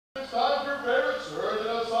it's time for your favorite surgeon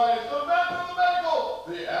of science, the man of the medical,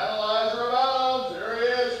 the analyzer of atoms. Here he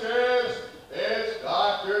is, kids. It's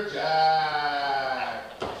Dr. Jack.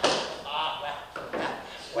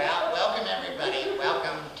 Well, welcome everybody.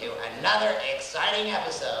 Welcome to another exciting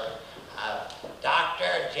episode of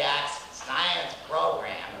Dr. Jack's science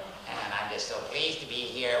program. And I'm just so pleased to be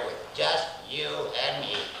here with just you and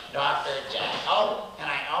me, Dr. Jack. Oh, and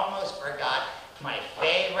I almost forgot my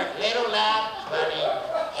favorite little lab buddy,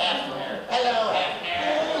 Hefner. Hello,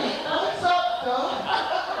 Hefner. What's up, Doc?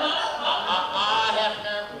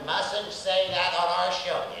 Hefner, mustn't say that on our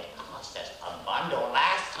show. It cost us a bundle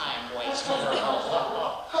last time, boys.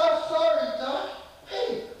 Oh, sorry, Doc.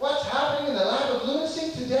 Hey, what's happening in the lab of lunacy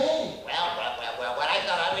today? Well, what I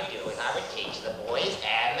thought I would do is I would teach the boys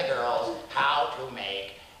and the girls how to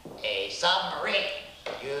make a submarine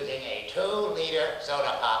using a 2-liter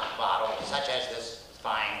soda pop bottle, such as this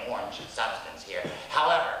fine orange substance here.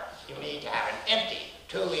 However, you need to have an empty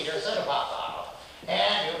 2-liter soda pop bottle.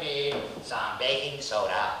 And you need some baking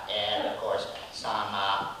soda and, of course, some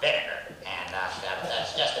vinegar. And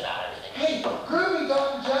that's just about everything. Hey, groovy,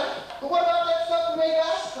 Dr. Jack. But what about that stuff we made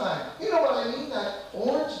last time? You know what I mean, that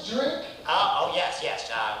orange drink? Oh, yes.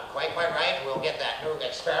 Quite right. We'll get that new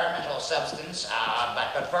experimental substance.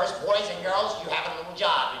 But first, boys and girls, you have a little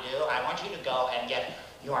job to do. I want you to go and get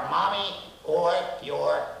your mommy or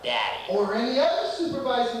your daddy. Or any other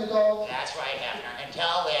supervising adult. That's right, Hefner. And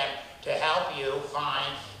tell them to help you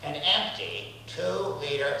find an empty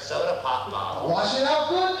 2-liter soda pop bottle. Wash it out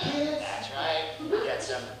good, kids. That's right. Get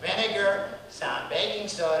some vinegar, some baking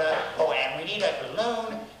soda. Oh, and we need a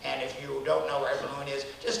balloon. And if you don't know where a balloon is,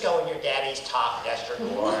 just go in your daddy's top duster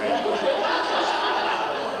drawer. And don't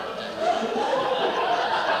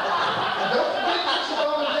forget to get your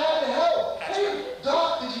mom and dad to help. That's Hey, right.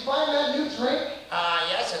 Doc, did you find that new drink?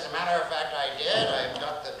 Yes, as a matter of fact, I did. I've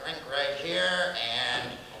got the drink right here, and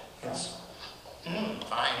it's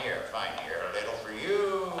fine here. A little for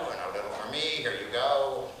you, and a little for me. Here you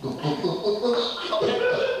go.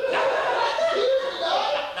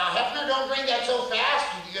 Now, Hefner, don't drink that so fast.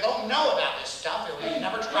 You don't know about this stuff. You've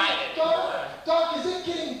never tried it. Doc, is it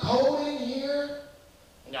getting cold in here?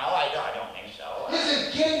 No, I don't think so. Is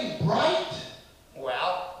it getting bright?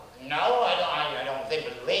 Well, no, I don't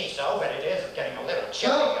believe so, but it is getting a little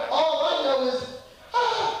chilly. Well, all I know is...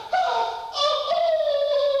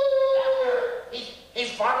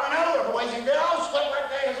 He's falling over, boys and girls.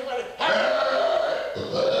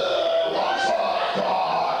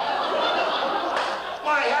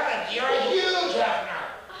 My heavens, you're a huge Hefner.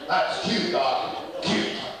 That's cute, Doc.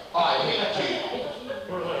 Cute. I hate cute.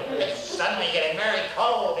 It's suddenly getting very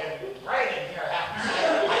cold and bright in here, Hefner.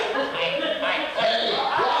 Hey,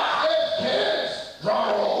 watch this, kids. Drum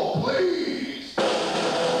roll, please.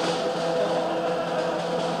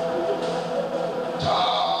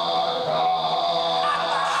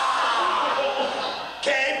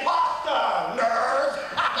 K-pasta, nerd.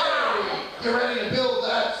 Hey, you ready to build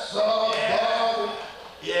that sub?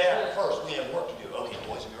 Yeah, first we have work to do. Okay,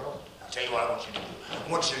 boys and girls, I'll tell you what I want you to do.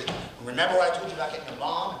 I want you to remember what I told you about getting your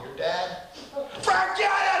mom and your dad?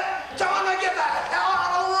 Forget it! Tell them to get the hell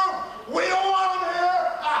out of the room! We don't want them here!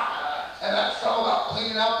 And that's all about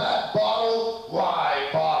cleaning out that bottle. Why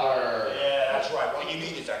bother? Yeah, that's right. What you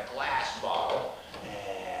need is a glass bottle.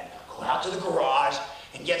 And go out to the garage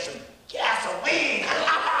and get some gasoline.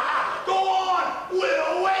 Go on!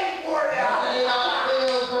 We'll wait for you! Hey, I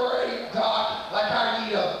feel great, Doc. Like I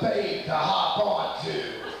need a babe to hop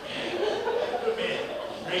onto.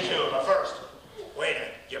 Me too, but first, wait a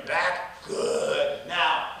minute. You're back? Good.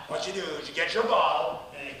 Now, what you do is you get your bottle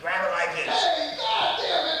and you grab it like this. Hey,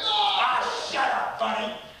 goddamn it, Doc! Ah, shut up,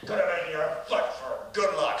 bunny. Could have been your foot for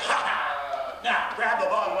good luck. Now, grab the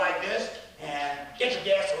bottle like this and get your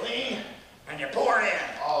gasoline and you pour it in.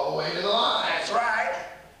 All the way to the line. That's right.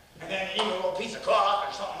 And then you need a little piece of cloth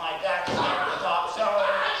or something like that to cover the top. So,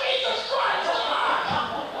 Jesus Christ, come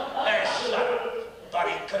on. There, shut up.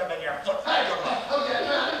 Buddy, could have been your foot for good luck. Okay,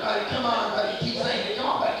 buddy, come on, buddy. Keep saying it. Come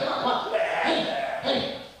on, buddy, come on.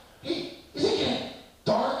 Hey, is it getting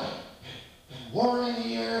dark and warm in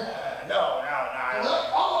here? No. Look,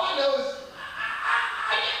 all I know is...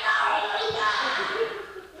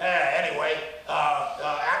 Anyway,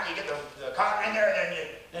 after you get the cotton in there,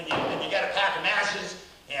 then you get a pack of matches.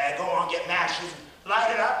 Yeah, go on, get matches, light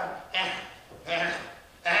it up, and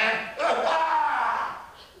And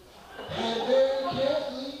very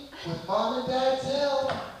carefully, with Mom and Dad's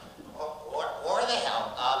help. or the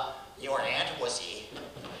help of your Aunt Wussy.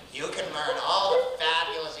 You can learn all the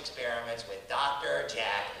fabulous experiments with Dr.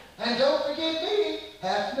 Jack. And don't forget me,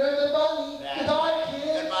 Hefner the